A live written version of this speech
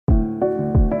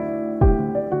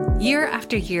Year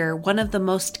after year, one of the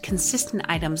most consistent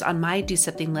items on my do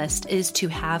something list is to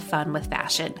have fun with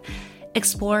fashion.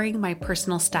 Exploring my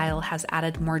personal style has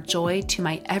added more joy to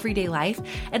my everyday life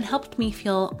and helped me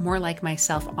feel more like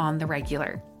myself on the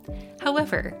regular.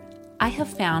 However, I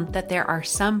have found that there are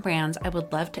some brands I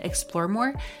would love to explore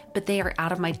more, but they are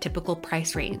out of my typical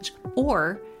price range.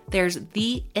 Or there's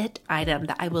the it item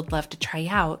that I would love to try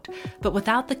out, but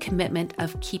without the commitment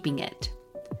of keeping it.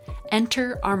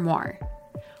 Enter Armoire.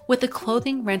 With a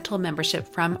clothing rental membership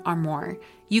from Armoire,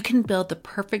 you can build the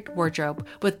perfect wardrobe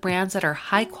with brands that are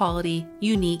high quality,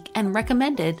 unique, and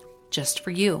recommended just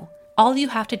for you. All you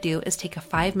have to do is take a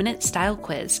 5-minute style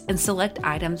quiz and select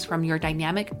items from your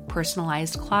dynamic,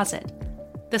 personalized closet.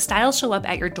 The styles show up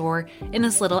at your door in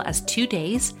as little as 2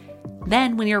 days.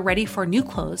 Then, when you're ready for new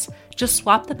clothes, just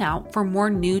swap them out for more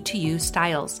new-to-you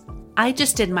styles. I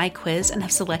just did my quiz and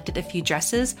have selected a few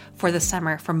dresses for the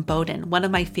summer from Boden, one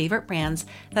of my favorite brands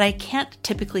that I can't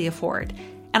typically afford.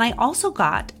 And I also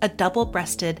got a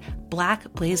double-breasted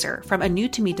black blazer from a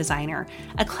new-to-me designer,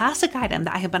 a classic item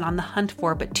that I have been on the hunt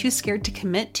for but too scared to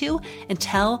commit to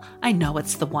until I know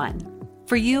it's the one.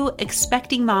 For you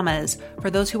expecting mamas, for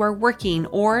those who are working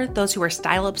or those who are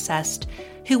style-obsessed,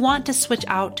 who want to switch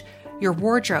out your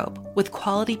wardrobe with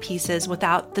quality pieces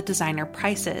without the designer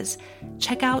prices,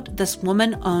 check out this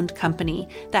woman-owned company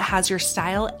that has your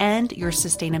style and your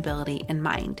sustainability in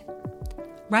mind.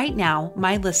 Right now,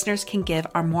 my listeners can give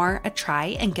Armoire a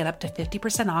try and get up to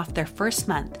 50% off their first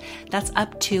month. That's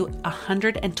up to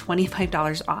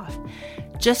 $125 off.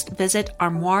 Just visit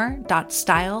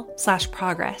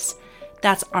armoire.style/progress.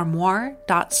 That's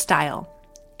armoire.style.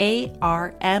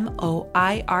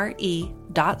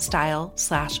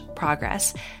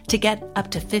 ARMOIRE.style/progress to get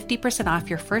up to 50% off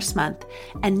your first month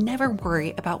and never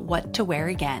worry about what to wear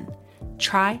again.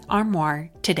 Try Armoire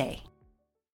today.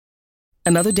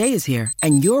 Another day is here,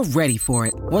 and you're ready for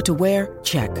it. What to wear?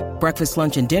 Check. Breakfast,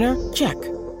 lunch, and dinner? Check.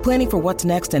 Planning for what's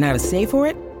next and how to save for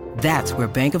it? That's where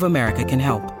Bank of America can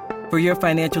help. For your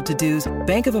financial to-dos,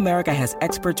 Bank of America has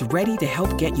experts ready to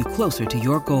help get you closer to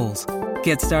your goals.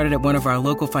 Get started at one of our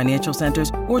local financial centers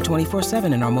or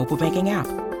 24/7 in our mobile banking app.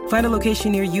 Find a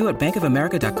location near you at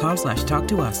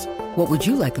bankofamerica.com/talktous. What would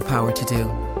you like the power to do?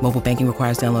 Mobile banking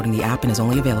requires downloading the app and is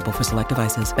only available for select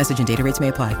devices. Message and data rates may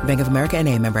apply. Bank of America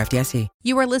N.A., member FDIC.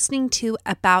 You are listening to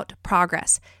About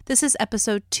Progress. This is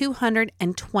episode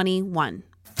 221.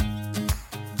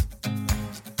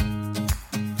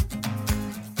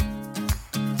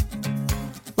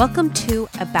 Welcome to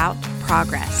About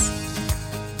Progress.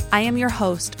 I am your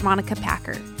host, Monica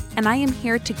Packer, and I am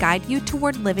here to guide you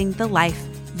toward living the life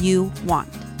you want.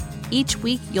 Each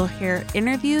week, you'll hear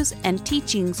interviews and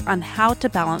teachings on how to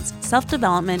balance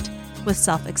self-development with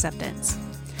self-acceptance.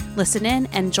 Listen in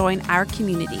and join our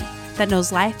community that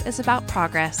knows life is about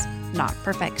progress, not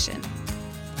perfection.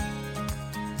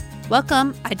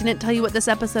 Welcome. I didn't tell you what this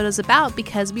episode is about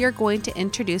because we are going to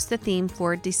introduce the theme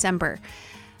for December.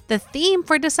 The theme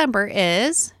for December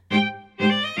is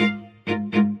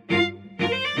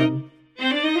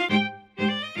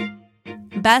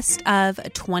Best of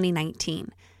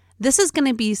 2019. This is going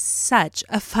to be such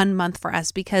a fun month for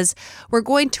us because we're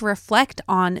going to reflect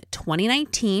on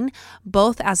 2019,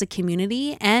 both as a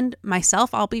community and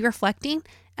myself, I'll be reflecting.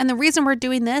 And the reason we're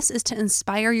doing this is to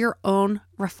inspire your own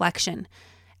reflection.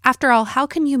 After all, how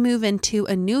can you move into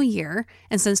a new year?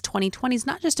 And since 2020 is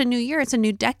not just a new year, it's a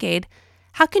new decade.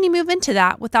 How can you move into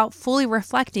that without fully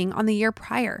reflecting on the year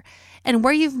prior and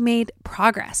where you've made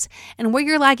progress and where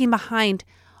you're lagging behind?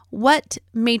 What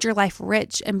made your life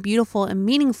rich and beautiful and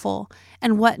meaningful,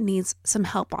 and what needs some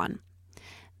help on?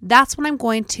 That's what I'm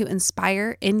going to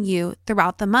inspire in you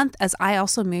throughout the month as I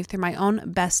also move through my own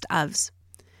best ofs.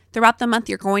 Throughout the month,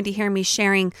 you're going to hear me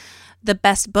sharing the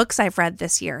best books I've read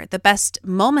this year, the best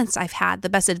moments I've had, the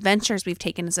best adventures we've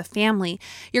taken as a family.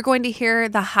 You're going to hear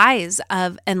the highs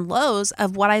of and lows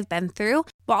of what I've been through.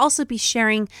 We'll also be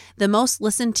sharing the most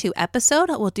listened to episode.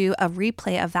 We'll do a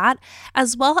replay of that,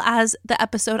 as well as the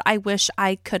episode I wish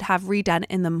I could have redone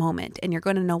in the moment. And you're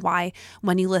going to know why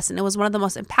when you listen. It was one of the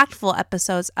most impactful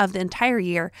episodes of the entire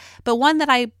year, but one that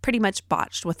I pretty much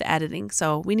botched with the editing.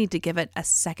 So we need to give it a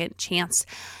second chance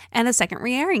and a second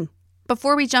re-airing.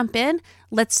 Before we jump in,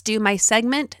 let's do my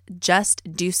segment, Just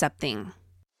Do Something.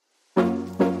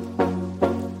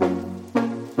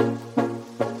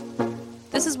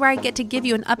 This is where I get to give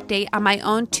you an update on my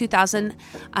own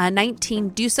 2019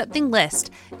 Do Something list.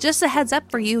 Just a heads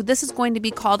up for you, this is going to be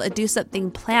called a Do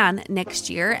Something plan next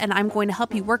year, and I'm going to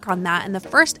help you work on that in the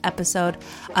first episode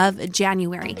of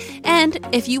January. And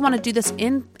if you want to do this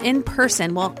in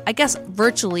person, well, I guess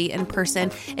virtually in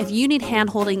person, if you need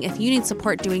hand-holding, if you need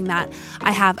support doing that,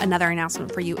 I have another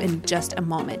announcement for you in just a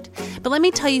moment. But let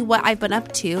me tell you what I've been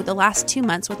up to the last 2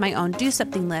 months with my own Do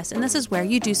Something list. And this is where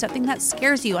you do something that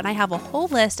scares you. And I have a whole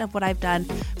list of what I've done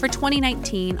for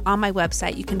 2019 on my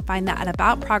website. You can find that at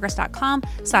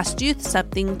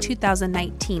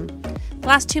aboutprogress.com/do-something2019. The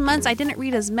last 2 months, I didn't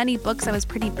read as many books. I was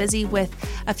pretty busy with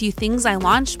a few things I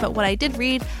launched, but what I did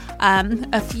read,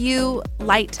 a few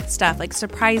light stuff like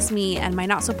Surprise Me and My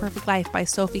Not So Perfect Life by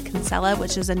Sophie Kinsella,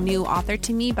 which is a new author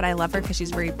to me, but I love her because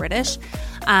she's very British.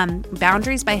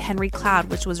 Boundaries by Henry Cloud,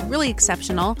 which was really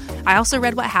exceptional. I also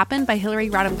read What Happened by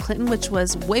Hillary Rodham Clinton, which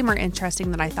was way more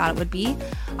interesting than I thought it would be.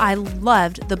 I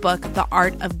loved the book The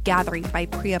Art of Gathering by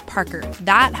Priya Parker.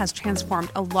 That has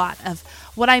transformed a lot of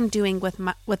what I'm doing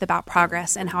with About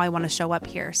Progress and how I want to show up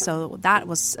here. So that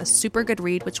was a super good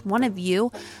read, which one of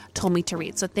you told me to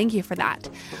read. So thank you for that.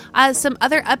 Some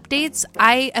other updates.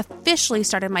 I officially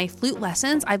started my flute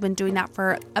lessons. I've been doing that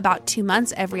for about 2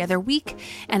 months every other week,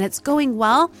 and it's going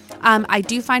well. I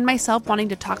do find myself wanting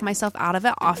to talk myself out of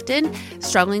it often,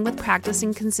 struggling with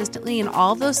practicing consistently, and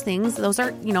all of those things. Those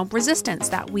are, resistance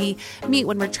that we meet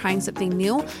when we're trying something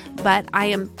new, but I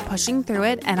am pushing through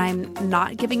it, and I'm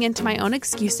not giving in to my own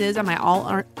excuses and my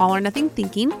all or nothing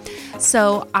thinking.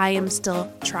 So I am still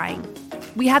trying.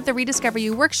 We had the Rediscover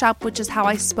You workshop, which is how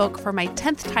I spoke for my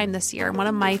 10th time this year. One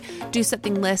of my Do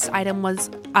Something list item was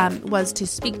to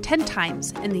speak 10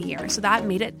 times in the year. So that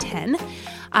made it 10.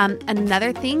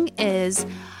 Another thing is,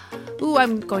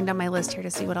 I'm going down my list here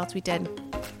to see what else we did.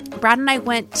 Brad and I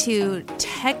went to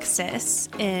Texas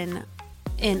in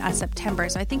September.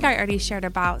 So I think I already shared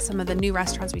about some of the new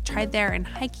restaurants we tried there and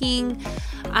hiking.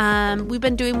 We've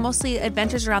been doing mostly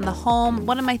adventures around the home.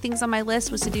 One of my things on my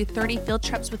list was to do 30 field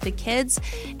trips with the kids,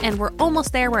 and we're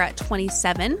almost there. We're at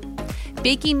 27.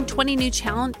 Baking 20 new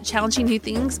challenging new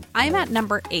things. I'm at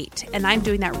number 8, and I'm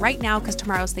doing that right now because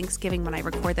tomorrow's Thanksgiving when I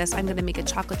record this. I'm going to make a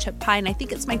chocolate chip pie, and I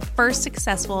think it's my first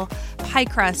successful pie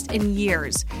crust in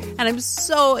years. And I'm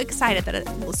so excited that it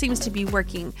seems to be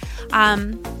working.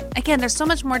 Again, there's so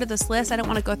much more to this list. I don't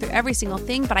want to go through every single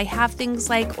thing, but I have things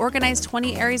like organize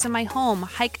 20 areas in my home,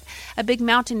 hike a big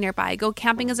mountain nearby, go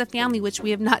camping as a family, which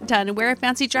we have not done, wear a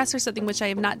fancy dress or something, which I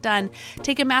have not done,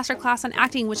 take a master class on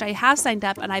acting, which I have signed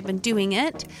up and I've been doing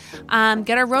it,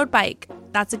 get a road bike.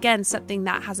 That's, again, something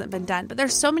that hasn't been done. But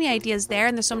there's so many ideas there,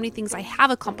 and there's so many things I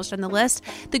have accomplished on the list.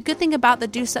 The good thing about the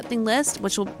Do Something list,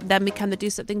 which will then become the Do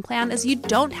Something plan, is you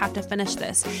don't have to finish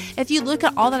this. If you look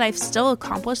at all that I've still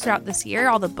accomplished throughout this year,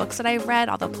 all the books that I've read,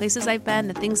 all the places I've been,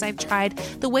 the things I've tried,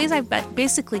 the ways I've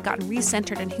basically gotten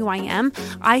recentered in who I am,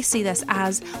 I see this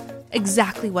as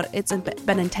exactly what it's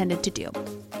been intended to do.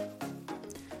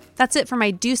 That's it for my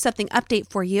Do Something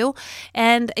update for you.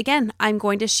 And again, I'm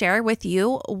going to share with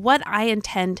you what I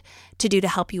intend to do to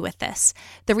help you with this.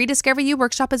 The Rediscover You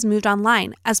workshop has moved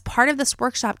online. As part of this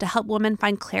workshop to help women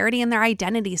find clarity in their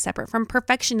identity separate from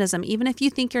perfectionism, even if you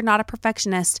think you're not a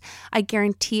perfectionist, I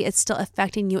guarantee it's still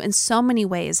affecting you in so many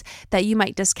ways that you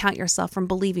might discount yourself from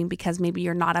believing because maybe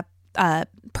you're not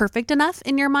perfect enough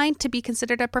in your mind to be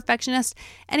considered a perfectionist.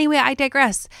 Anyway, I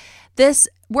digress. This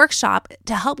workshop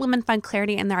to help women find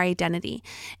clarity in their identity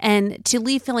and to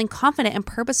leave feeling confident and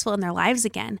purposeful in their lives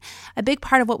again. A big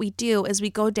part of what we do is we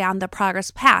go down the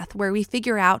progress path where we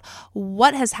figure out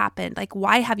what has happened, like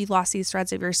why have you lost these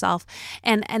threads of yourself,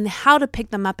 and how to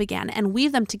pick them up again and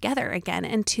weave them together again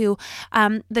into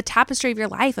the tapestry of your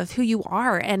life of who you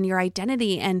are and your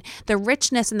identity and the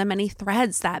richness and the many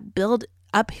threads that build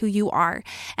up who you are.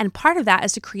 And part of that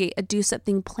is to create a Do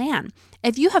Something plan.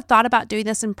 If you have thought about doing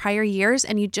this in prior years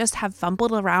and you just have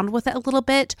fumbled around with it a little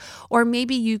bit, or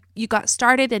maybe you got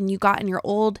started and you got in your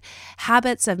old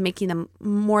habits of making them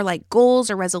more like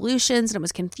goals or resolutions and it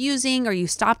was confusing, or you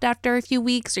stopped after a few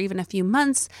weeks or even a few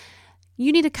months,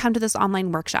 you need to come to this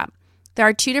online workshop. There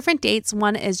are 2 different dates.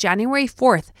 One is January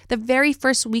 4th, the very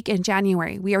first week in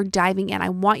January. We are diving in. I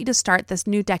want you to start this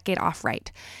new decade off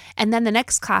right. And then the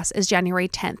next class is January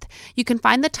 10th. You can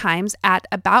find the times at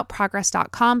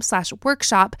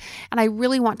aboutprogress.com/workshop. And I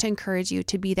really want to encourage you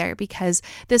to be there because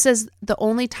this is the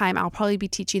only time I'll probably be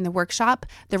teaching the workshop,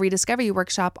 the Rediscover You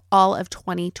workshop, all of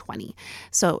 2020.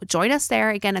 So join us there.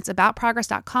 Again, it's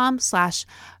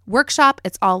aboutprogress.com/workshop.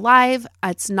 It's all live.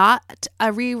 It's not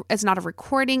a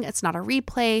recording. It's not a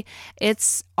replay.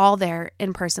 It's all there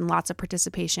in person. Lots of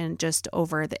participation just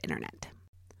over the internet.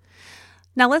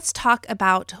 Now let's talk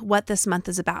about what this month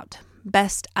is about.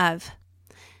 Best of.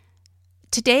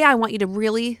 Today, I want you to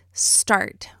really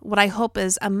start what I hope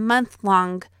is a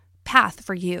month-long path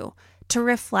for you to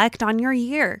reflect on your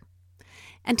year.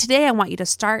 And today, I want you to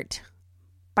start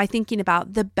by thinking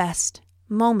about the best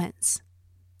moments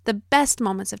of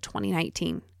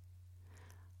 2019.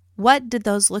 What did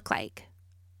those look like?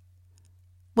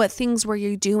 What things were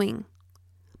you doing?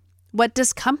 What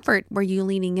discomfort were you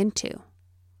leaning into?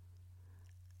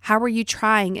 How were you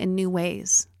trying in new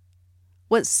ways?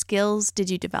 What skills did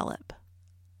you develop?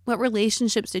 What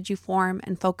relationships did you form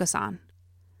and focus on?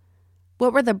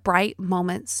 What were the bright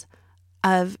moments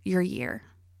of your year?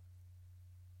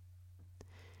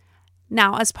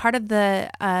 Now, as part of the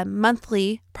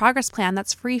monthly progress plan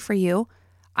that's free for you,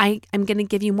 I'm going to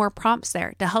give you more prompts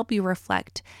there to help you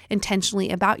reflect intentionally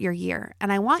about your year.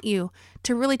 And I want you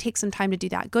to really take some time to do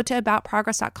that. Go to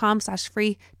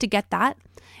aboutprogress.com/free to get that.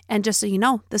 And just so you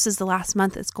know, this is the last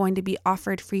month it's going to be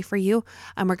offered free for you.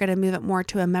 And we're going to move it more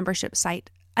to a membership site.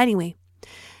 Anyway,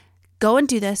 go and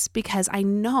do this because I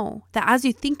know that as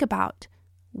you think about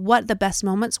what the best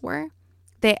moments were,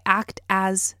 they act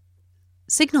as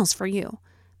signals for you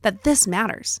that this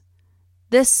matters.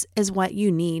 This is what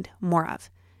you need more of.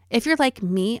 If you're like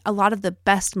me, a lot of the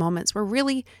best moments were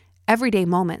really everyday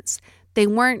moments. They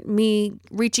weren't me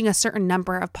reaching a certain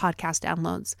number of podcast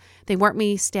downloads. They weren't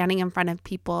me standing in front of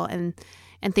people and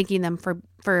thanking them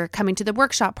for coming to the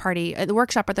workshop or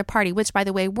the party, which, by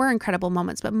the way, were incredible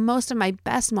moments. But most of my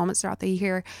best moments throughout the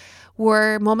year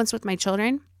were moments with my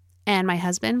children and my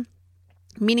husband,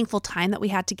 meaningful time that we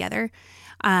had together.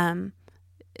 Being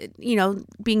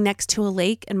next to a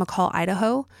lake in McCall,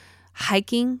 Idaho,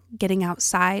 hiking, getting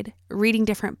outside, reading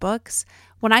different books.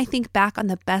 When I think back on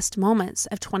the best moments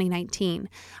of 2019,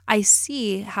 I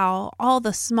see how all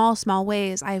the small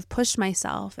ways I have pushed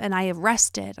myself and I have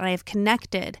rested and I have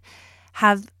connected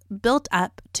have built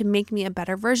up to make me a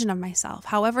better version of myself,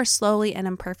 however slowly and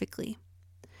imperfectly.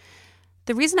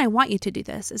 The reason I want you to do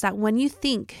this is that when you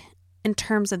think in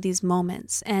terms of these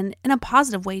moments, and in a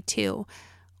positive way too,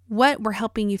 what we're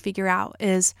helping you figure out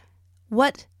is,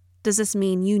 what does this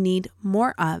mean you need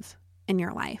more of in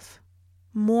your life?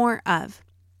 More of.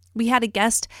 We had a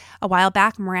guest a while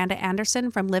back, Miranda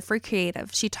Anderson from Live for Creative.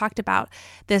 She talked about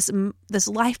this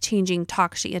life-changing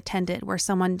talk she attended where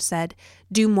someone said,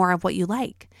 do more of what you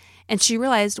like. And she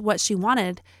realized what she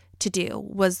wanted to do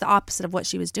was the opposite of what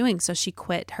she was doing. So she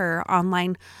quit her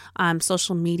online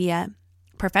social media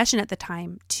profession at the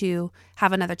time to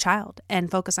have another child and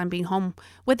focus on being home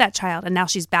with that child. And now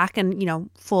she's back in,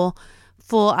 full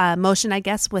motion, I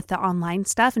guess, with the online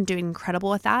stuff and doing incredible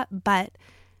with that. But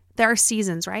there are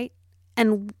seasons, right?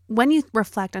 And when you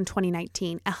reflect on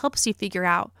 2019, it helps you figure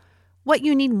out what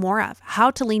you need more of, how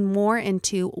to lean more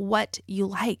into what you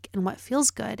like and what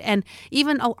feels good. And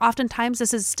even oftentimes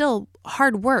this is still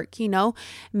hard work,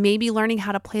 maybe learning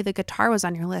how to play the guitar was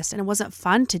on your list and it wasn't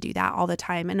fun to do that all the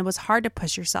time. And it was hard to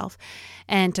push yourself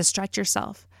and to stretch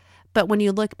yourself. But when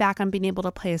you look back on being able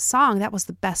to play a song, that was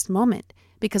the best moment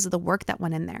because of the work that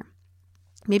went in there.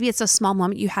 Maybe it's a small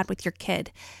moment you had with your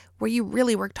kid where you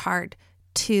really worked hard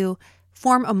to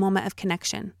form a moment of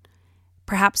connection.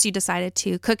 Perhaps you decided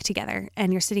to cook together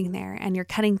and you're sitting there and you're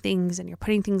cutting things and you're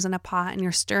putting things in a pot and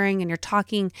you're stirring and you're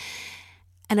talking.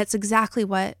 And it's exactly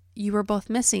what you were both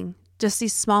missing, just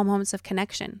these small moments of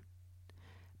connection.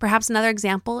 Perhaps another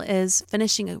example is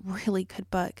finishing a really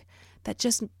good book that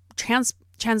just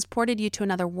transported you to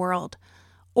another world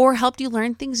or helped you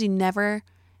learn things you never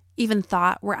even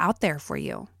thought were out there for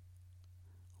you.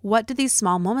 What do these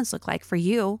small moments look like for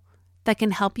you that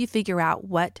can help you figure out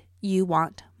what you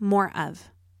want more of?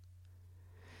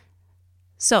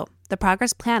 So the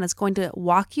progress plan is going to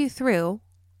walk you through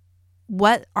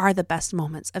what are the best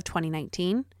moments of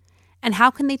 2019 and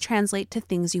how can they translate to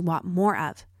things you want more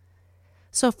of.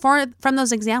 So from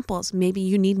those examples, maybe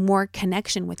you need more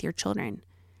connection with your children.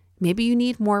 Maybe you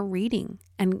need more reading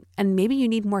and maybe you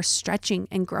need more stretching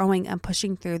and growing and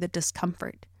pushing through the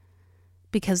discomfort,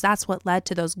 because that's what led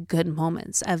to those good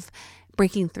moments of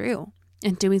breaking through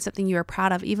and doing something you are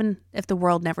proud of, even if the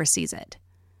world never sees it.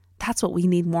 That's what we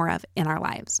need more of in our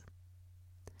lives.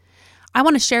 I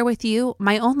want to share with you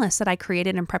my own list that I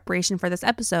created in preparation for this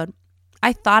episode.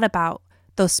 I thought about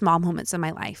those small moments in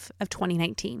my life of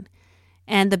 2019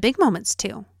 and the big moments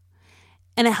too.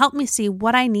 And it helped me see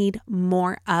what I need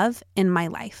more of in my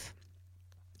life.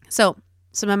 So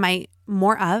some of my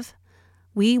more of,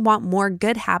 we want more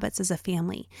good habits as a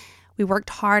family. We worked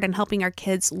hard on helping our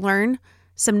kids learn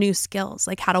some new skills,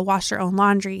 like how to wash their own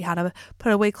laundry, how to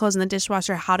put away clothes in the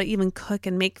dishwasher, how to even cook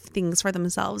and make things for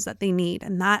themselves that they need.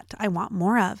 And that I want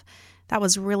more of. That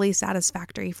was really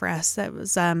satisfactory for us. That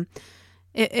was,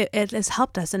 it has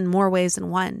helped us in more ways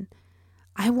than one.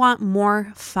 I want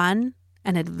more fun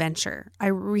and adventure. I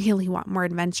really want more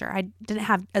adventure. I didn't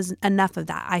have enough of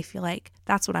that. I feel like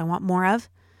that's what I want more of.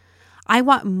 I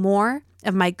want more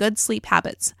of my good sleep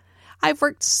habits. I've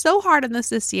worked so hard on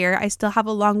this year. I still have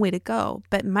a long way to go,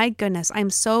 but my goodness, I'm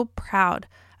so proud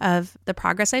of the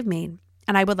progress I've made,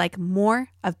 and I would like more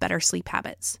of better sleep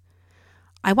habits.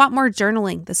 I want more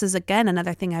journaling. This is, again,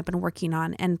 another thing I've been working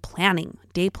on, and planning,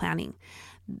 day planning.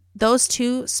 Those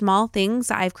two small things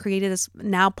I've created is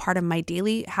now part of my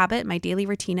daily habit, my daily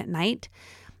routine at night.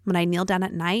 When I kneel down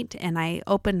at night and I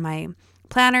open my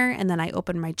planner and then I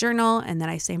open my journal and then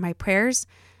I say my prayers,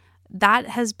 that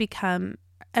has become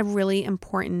a really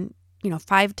important,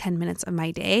 5-10 minutes of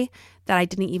my day that I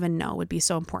didn't even know would be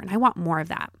so important. I want more of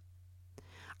that.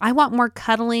 I want more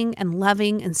cuddling and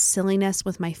loving and silliness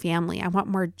with my family. I want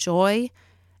more joy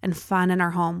and fun in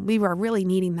our home. We were really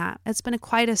needing that. It's been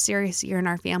quite a serious year in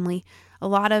our family. A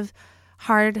lot of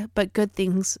hard but good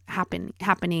things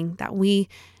happening that we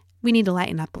need to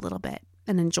lighten up a little bit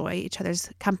and enjoy each other's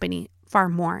company far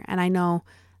more. And I know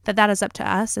that is up to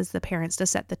us as the parents to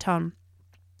set the tone.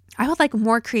 I would like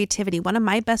more creativity. One of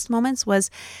my best moments was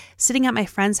sitting at my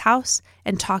friend's house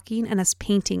and talking and us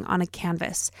painting on a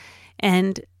canvas.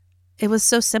 And it was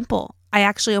so simple. I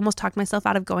actually almost talked myself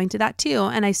out of going to that too.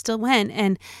 And I still went,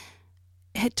 and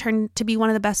it turned to be one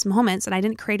of the best moments. And I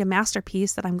didn't create a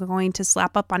masterpiece that I'm going to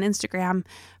slap up on Instagram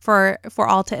for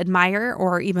all to admire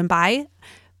or even buy,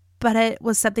 but it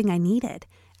was something I needed,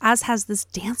 as has this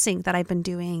dancing that I've been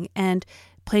doing and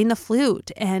playing the flute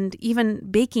and even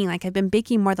baking. Like, I've been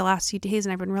baking more the last few days,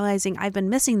 and I've been realizing I've been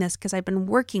missing this because I've been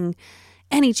working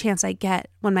any chance I get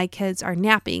when my kids are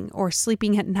napping or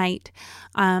sleeping at night.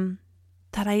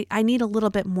 That I need a little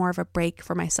bit more of a break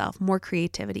for myself, more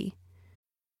creativity.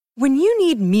 When you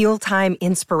need mealtime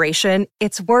inspiration,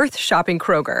 it's worth shopping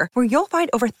Kroger, where you'll find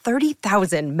over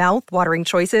 30,000 mouth-watering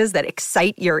choices that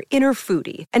excite your inner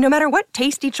foodie. And no matter what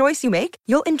tasty choice you make,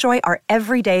 you'll enjoy our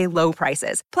everyday low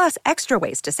prices, plus extra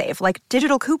ways to save, like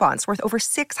digital coupons worth over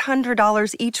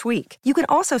 $600 each week. You can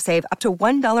also save up to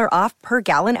 $1 off per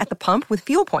gallon at the pump with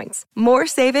fuel points. More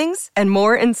savings and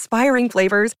more inspiring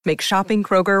flavors make shopping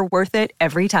Kroger worth it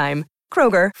every time.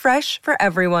 Kroger, fresh for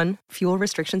everyone. Fuel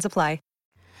restrictions apply.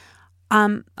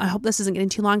 I hope this isn't getting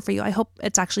too long for you. I hope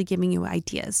it's actually giving you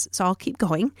ideas. So I'll keep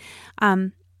going. I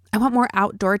want more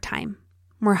outdoor time,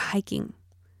 more hiking.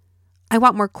 I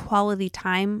want more quality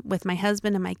time with my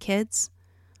husband and my kids.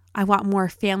 I want more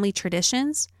family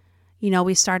traditions.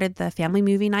 We started the family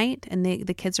movie night, and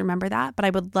the kids remember that, but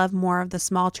I would love more of the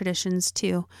small traditions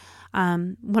too.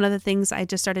 One of the things I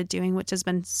just started doing, which has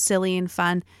been silly and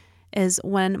fun, is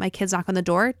when my kids knock on the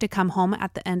door to come home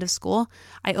at the end of school,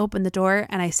 I open the door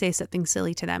and I say something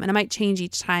silly to them. And it might change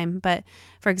each time. But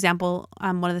for example,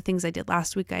 one of the things I did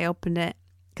last week, I opened it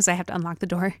because I have to unlock the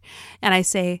door, and I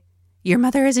say, "Your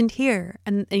mother isn't here."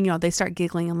 And they start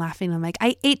giggling and laughing. I'm like,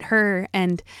 "I ate her."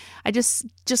 And I just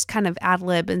kind of ad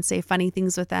lib and say funny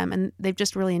things with them. And they've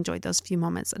just really enjoyed those few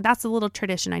moments. And that's a little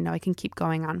tradition I know I can keep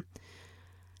going on.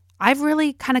 I've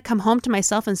really kind of come home to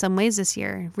myself in some ways this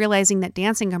year, realizing that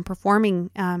dancing and performing,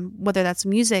 whether that's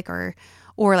music or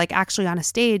like actually on a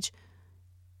stage,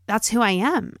 that's who I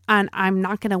am. And I'm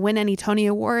not going to win any Tony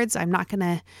Awards. I'm not going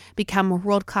to become a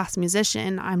world-class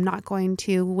musician. I'm not going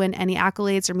to win any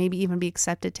accolades or maybe even be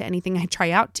accepted to anything I try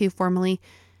out to formally.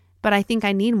 But I think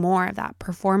I need more of that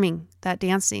performing, that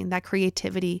dancing, that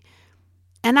creativity.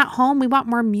 And at home, we want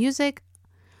more music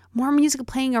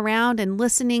playing around and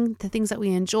listening to things that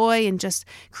we enjoy and just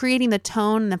creating the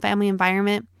tone and the family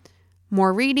environment.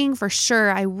 More reading for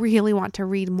sure. I really want to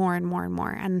read more and more and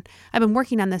more. And I've been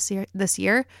working on this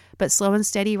year, but slow and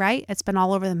steady, right? It's been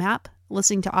all over the map.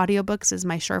 Listening to audiobooks is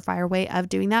my surefire way of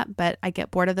doing that, but I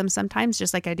get bored of them sometimes,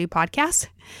 just like I do podcasts.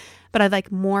 But I'd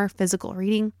like more physical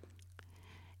reading.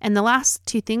 And the last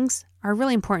two things are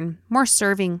really important. More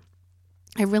serving.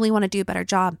 I really want to do a better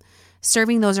job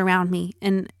serving those around me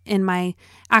in my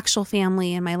actual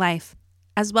family and my life,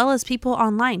 as well as people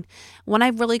online. When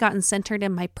I've really gotten centered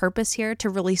in my purpose here to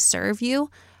really serve you,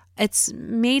 it's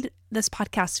made this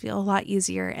podcast feel a lot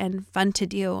easier and fun to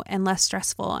do and less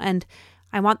stressful. And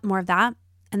I want more of that.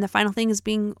 And the final thing is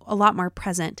being a lot more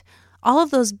present. All of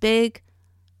those big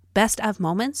best of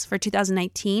moments for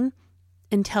 2019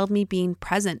 entailed me being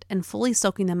present and fully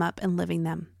soaking them up and living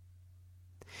them.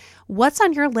 What's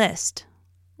on your list?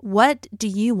 What do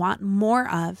you want more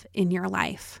of in your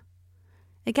life?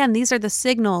 Again, these are the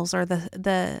signals or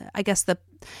the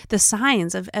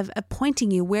signs of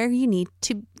pointing you where you need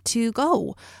to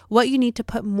go, what you need to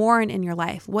put more in your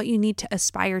life, what you need to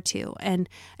aspire to and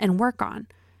work on.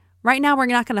 Right now, we're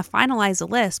not going to finalize a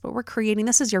list, but we're creating,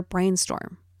 this is your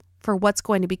brainstorm for what's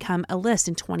going to become a list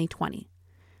in 2020.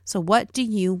 So what do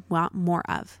you want more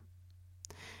of?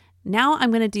 Now I'm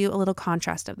going to do a little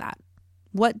contrast of that.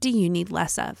 What do you need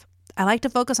less of? I like to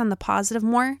focus on the positive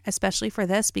more, especially for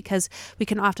this, because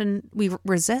we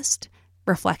resist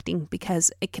reflecting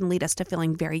because it can lead us to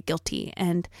feeling very guilty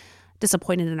and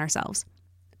disappointed in ourselves.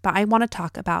 But I want to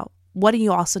talk about what do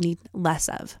you also need less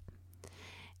of?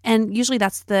 And usually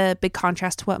that's the big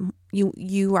contrast to what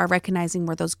you are recognizing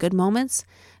were those good moments.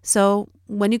 So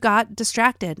when you got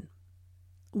distracted,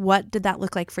 what did that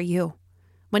look like for you?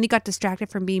 When you got distracted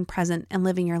from being present and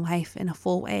living your life in a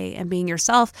full way and being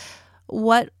yourself,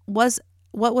 what was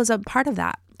a part of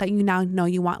that you now know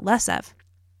you want less of?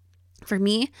 For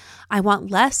me, I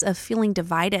want less of feeling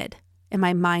divided in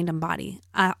my mind and body.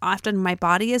 Often my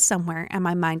body is somewhere and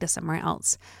my mind is somewhere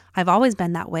else. I've always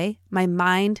been that way. My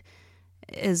mind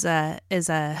is a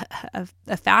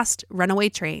fast runaway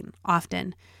train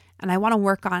often, and I want to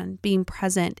work on being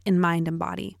present in mind and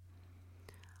body.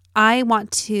 I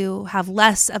want to have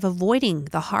less of avoiding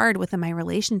the hard within my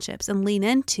relationships and lean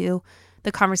into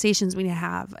the conversations we need to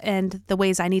have and the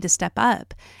ways I need to step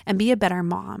up and be a better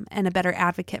mom and a better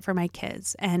advocate for my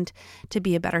kids and to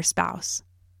be a better spouse.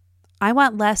 I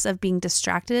want less of being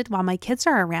distracted while my kids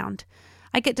are around.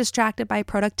 I get distracted by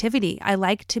productivity. I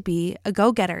like to be a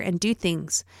go-getter and do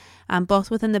things, both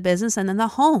within the business and in the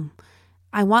home.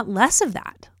 I want less of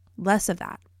that.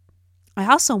 I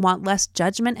also want less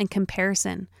judgment and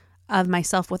comparison of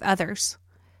myself with others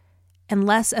and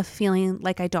less of feeling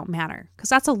like I don't matter, because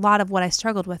that's a lot of what I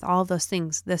struggled with, all of those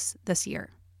things this year.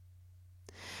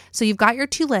 So you've got your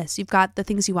two lists. You've got the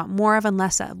things you want more of and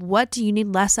less of. What do you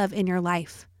need less of in your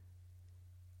life?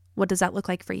 What does that look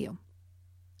like for you?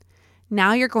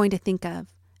 Now you're going to think of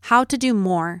how to do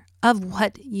more of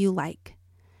what you like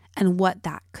and what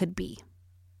that could be.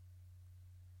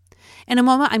 In a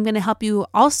moment, I'm going to help you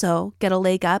also get a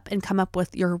leg up and come up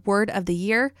with your word of the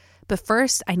year. But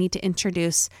first, I need to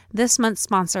introduce this month's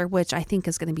sponsor, which I think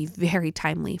is going to be very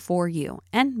timely for you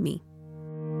and me.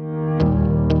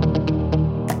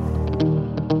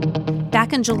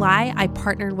 Back in July, I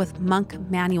partnered with Monk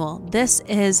Manual. This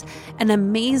is an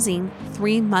amazing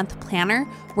 3-month planner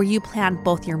where you plan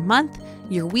both your month,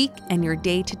 your week, and your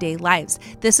day-to-day lives.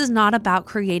 This is not about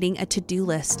creating a to-do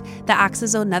list that acts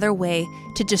as another way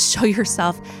to just show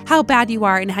yourself how bad you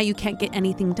are and how you can't get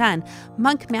anything done.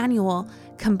 Monk Manual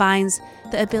combines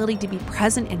the ability to be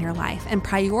present in your life and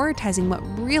prioritizing what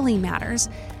really matters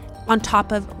on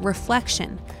top of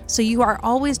reflection. So you are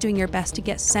always doing your best to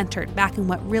get centered back in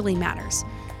what really matters.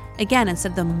 Again,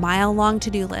 instead of the mile-long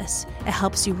to-do list, it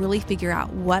helps you really figure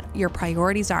out what your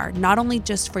priorities are, not only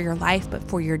just for your life, but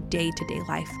for your day-to-day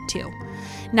life too.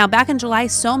 Now, back in July,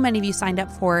 so many of you signed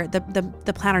up for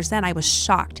the planners then. I was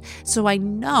shocked. So I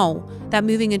know that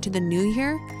moving into the new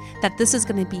year, that this is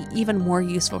going to be even more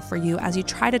useful for you as you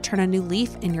try to turn a new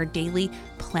leaf in your daily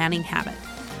planning habit.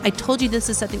 I told you this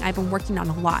is something I've been working on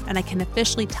a lot, and I can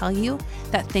officially tell you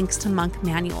that thanks to Monk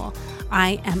Manual,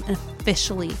 I am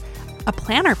officially a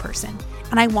planner person,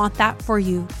 and I want that for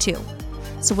you too.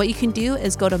 So what you can do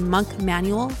is go to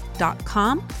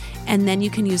monkmanual.com, and then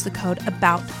you can use the code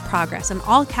ABOUTPROGRESS, in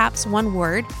all caps, one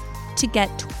word, to get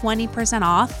 20%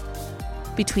 off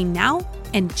between now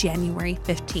and January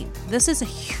 15th. This is a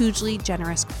hugely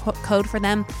generous code for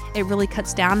them. It really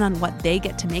cuts down on what they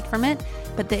get to make from it.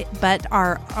 But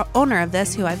our owner of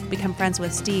this, who I've become friends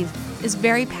with, Steve, is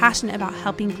very passionate about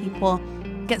helping people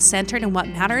get centered in what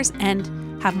matters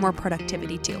and have more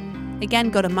productivity too. Again,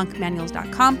 go to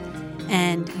monkmanuals.com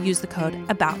and use the code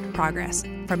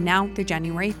ABOUTPROGRESS from now through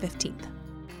January 15th.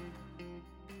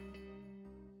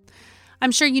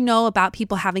 I'm sure you know about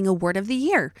people having a word of the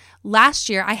year. Last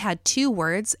year, I had 2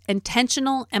 words,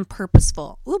 intentional and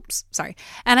purposeful.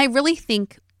 And I really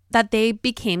think that they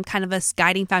became kind of a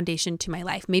guiding foundation to my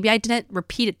life. Maybe I didn't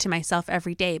repeat it to myself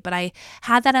every day, but I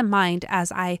had that in mind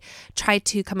as I tried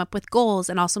to come up with goals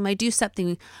and also my do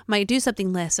something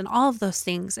list and all of those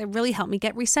things. It really helped me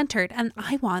get recentered, and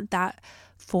I want that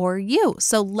for you.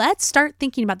 So let's start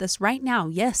thinking about this right now.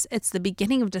 Yes, it's the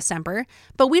beginning of December,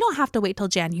 but we don't have to wait till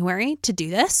January to do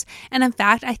this. And in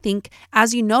fact, I think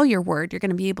as you know your word, you're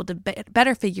going to be able to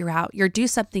better figure out your do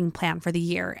something plan for the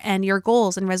year and your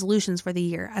goals and resolutions for the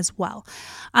year as well.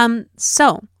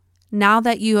 So now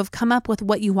that you have come up with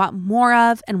what you want more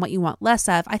of and what you want less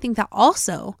of, I think that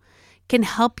also can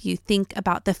help you think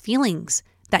about the feelings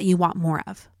that you want more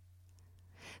of.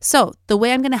 So the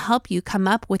way I'm going to help you come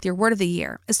up with your word of the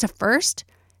year is to first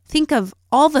think of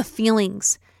all the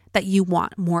feelings that you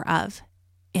want more of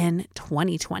in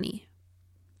 2020.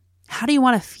 How do you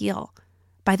want to feel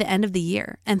by the end of the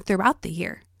year and throughout the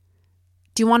year?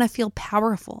 Do you want to feel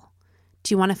powerful?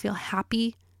 Do you want to feel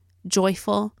happy,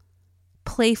 joyful,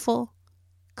 playful,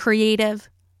 creative,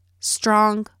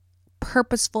 strong,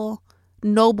 purposeful,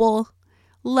 noble,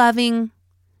 loving?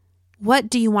 What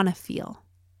do you want to feel?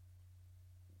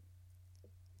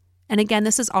 And again,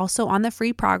 this is also on the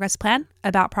free progress plan,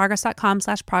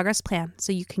 aboutprogress.com/progress plan,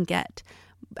 so you can get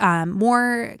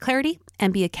more clarity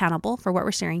and be accountable for what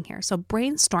we're sharing here. So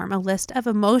brainstorm a list of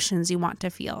emotions you want to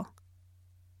feel.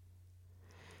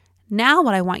 Now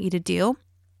what I want you to do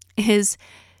is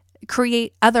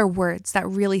create other words that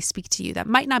really speak to you, that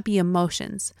might not be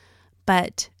emotions,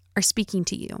 but are speaking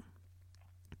to you.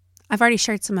 I've already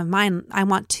shared some of mine. I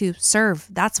want to serve.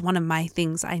 That's one of my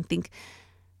things. I think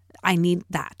I need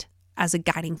that as a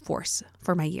guiding force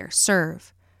for my year.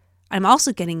 Serve. I'm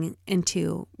also getting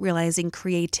into realizing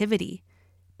creativity.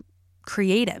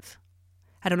 Creative.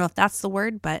 I don't know if that's the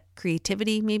word, but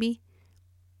creativity maybe.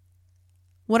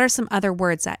 What are some other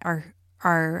words that are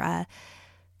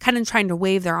kind of trying to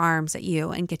wave their arms at you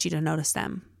and get you to notice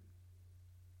them?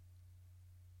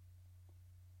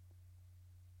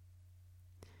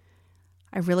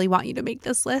 I really want you to make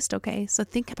this list, okay? So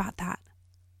think about that.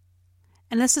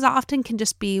 And this is often can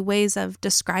just be ways of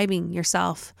describing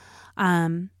yourself,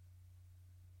 and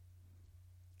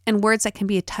words that can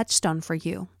be a touchstone for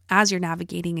you as you're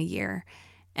navigating a year,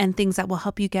 and things that will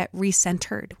help you get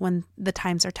recentered when the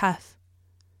times are tough.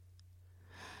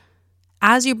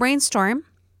 As you brainstorm,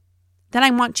 then I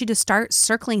want you to start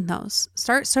circling those.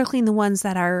 Start circling the ones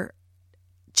that are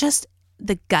just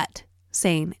the gut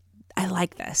saying, I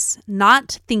like this.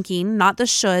 Not thinking, not the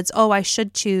shoulds. Oh, I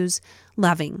should choose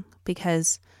loving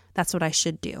because that's what I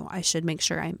should do. I should make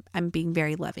sure I'm being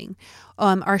very loving.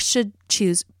 Or I should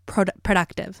choose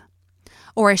productive.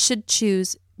 Or I should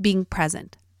choose being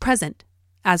present. Present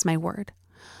as my word.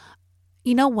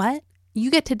 You know what?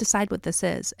 You get to decide what this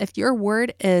is. If your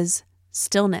word is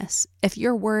stillness, if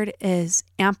your word is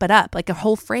amp it up, like a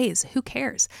whole phrase, who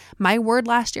cares? My word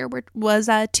last year was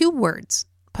 2 words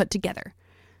put together.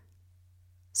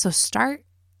 So start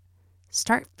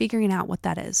figuring out what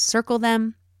that is. Circle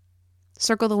them.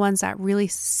 Circle the ones that really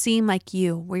seem like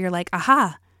you, where you're like,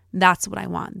 aha, that's what I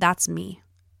want. That's me.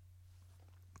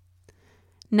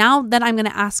 Now then I'm going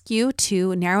to ask you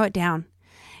to narrow it down.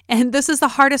 And this is the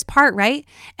hardest part, right?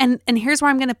 And here's where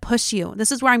I'm going to push you.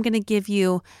 This is where I'm going to give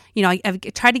you, I've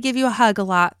tried to give you a hug a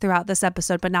lot throughout this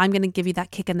episode, but now I'm going to give you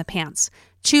that kick in the pants.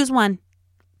 Choose one.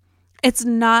 It's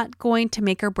not going to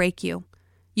make or break you.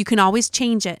 You can always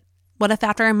change it. What if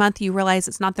after a month you realize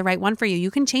it's not the right one for you?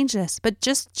 You can change this, but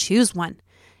just choose one.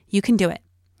 You can do it.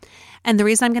 And the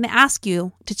reason I'm going to ask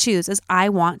you to choose is I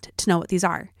want to know what these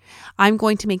are. I'm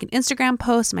going to make an Instagram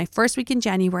post my first week in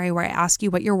January where I ask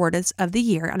you what your word is of the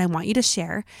year, and I want you to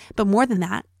share. But more than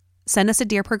that, send us a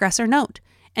Dear Progressor note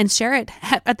and share it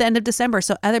at the end of December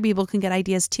so other people can get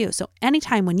ideas too. So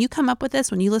anytime when you come up with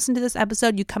this, when you listen to this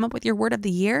episode, you come up with your word of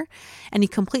the year and you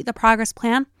complete the progress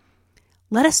plan,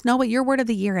 let us know what your word of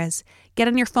the year is. Get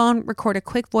on your phone, record a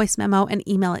quick voice memo, and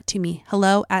email it to me,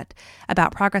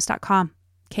 hello@aboutprogress.com.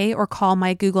 Okay, or call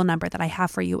my Google number that I have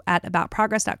for you at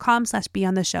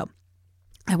aboutprogress.com/be-on-the-show.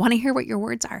 I want to hear what your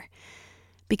words are,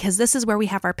 because this is where we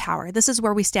have our power. This is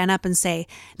where we stand up and say,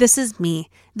 this is me.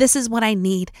 This is what I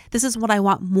need. This is what I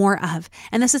want more of.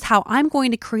 And this is how I'm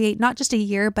going to create not just a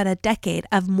year, but a decade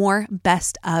of more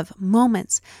best of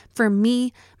moments for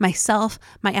me, myself,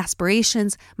 my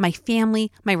aspirations, my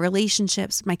family, my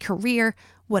relationships, my career,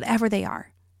 whatever they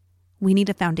are. We need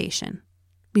a foundation.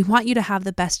 We want you to have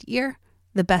the best year,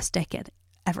 the best decade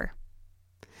ever.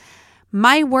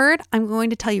 My word, I'm going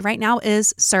to tell you right now,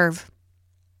 is serve.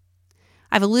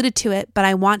 I've alluded to it, but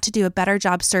I want to do a better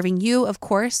job serving you, of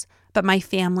course, but my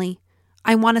family.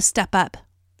 I want to step up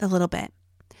a little bit.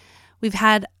 We've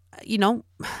had,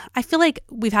 I feel like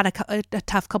we've had a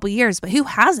tough couple years, but who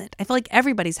hasn't? I feel like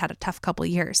everybody's had a tough couple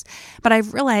years, but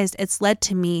I've realized it's led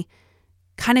to me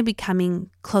kind of becoming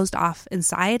closed off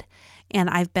inside, and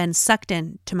I've been sucked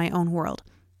into my own world.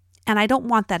 And I don't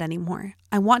want that anymore.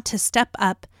 I want to step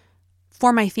up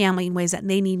for my family in ways that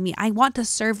they need me. I want to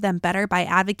serve them better by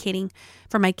advocating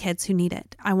for my kids who need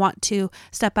it. I want to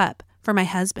step up for my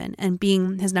husband and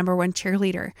being his number one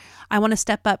cheerleader. I want to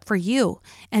step up for you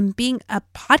and being a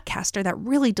podcaster that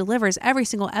really delivers every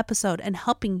single episode and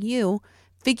helping you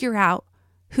figure out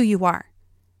who you are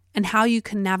and how you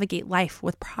can navigate life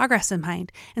with progress in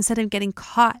mind instead of getting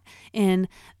caught in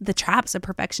the traps of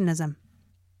perfectionism.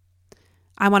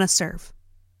 I want to serve.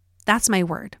 That's my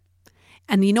word.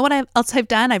 And you know what else I've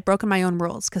done? I've broken my own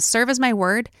rules because serve is my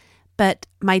word, but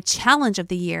my challenge of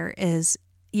the year is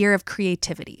year of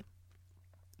creativity.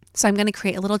 So I'm going to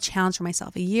create a little challenge for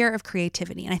myself, a year of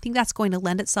creativity. And I think that's going to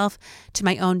lend itself to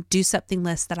my own do something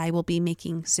list that I will be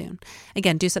making soon.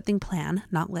 Again, do something plan,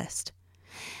 not list.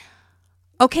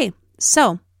 Okay,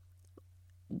 so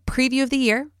preview of the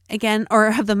year. Again, or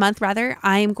of the month rather,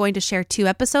 I am going to share 2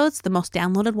 episodes, the most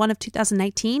downloaded one of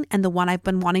 2019 and the one I've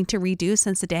been wanting to redo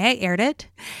since the day I aired it.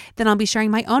 Then I'll be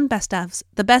sharing my own best ofs,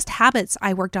 the best habits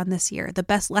I worked on this year, the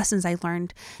best lessons I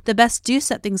learned, the best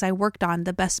do-somethings I worked on,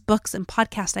 the best books and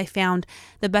podcasts I found,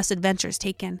 the best adventures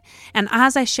taken. And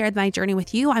as I shared my journey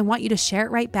with you, I want you to share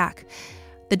it right back.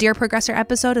 The Dear Progressor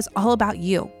episode is all about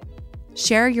you.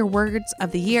 Share your words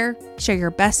of the year, share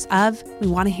your best of. We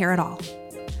want to hear it all.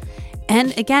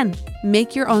 And again,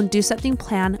 make your own do something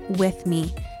plan with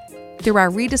me through our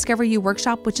Rediscover You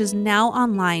workshop, which is now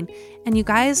online. And you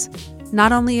guys,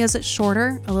 not only is it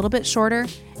shorter, a little bit shorter,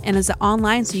 and is it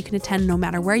online so you can attend no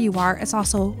matter where you are, it's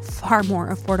also far more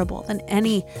affordable than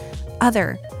any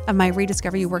other of my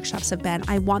Rediscover You workshops have been.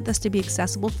 I want this to be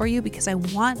accessible for you because I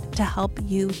want to help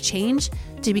you change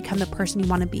to become the person you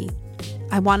want to be.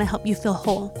 I want to help you feel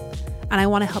whole, and I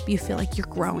want to help you feel like you're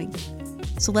growing.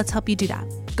 So let's help you do that.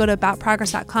 Go to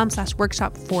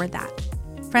aboutprogress.com/workshop for that.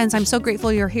 Friends, I'm so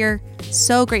grateful you're here.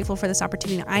 So grateful for this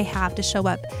opportunity I have to show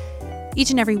up each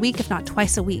and every week, if not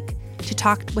twice a week, to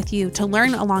talk with you, to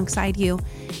learn alongside you,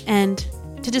 and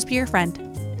to just be your friend.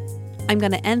 I'm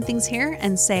going to end things here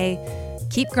and say,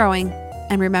 keep growing.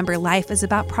 And remember, life is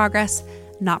about progress,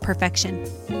 not perfection.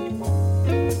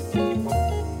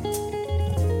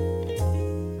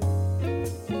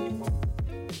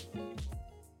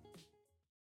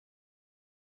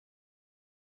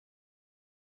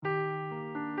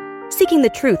 Seeking the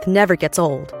truth never gets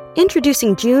old.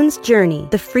 Introducing June's Journey,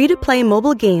 the free-to-play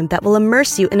mobile game that will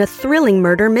immerse you in a thrilling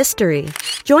murder mystery.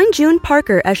 Join June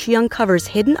Parker as she uncovers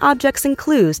hidden objects and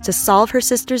clues to solve her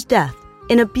sister's death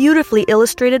in a beautifully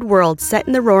illustrated world set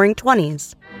in the Roaring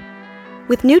 '20s.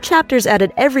 With new chapters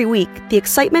added every week, the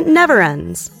excitement never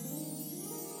ends.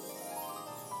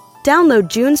 Download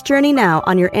June's Journey now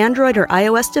on your Android or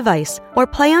iOS device, or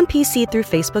play on PC through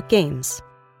Facebook Games.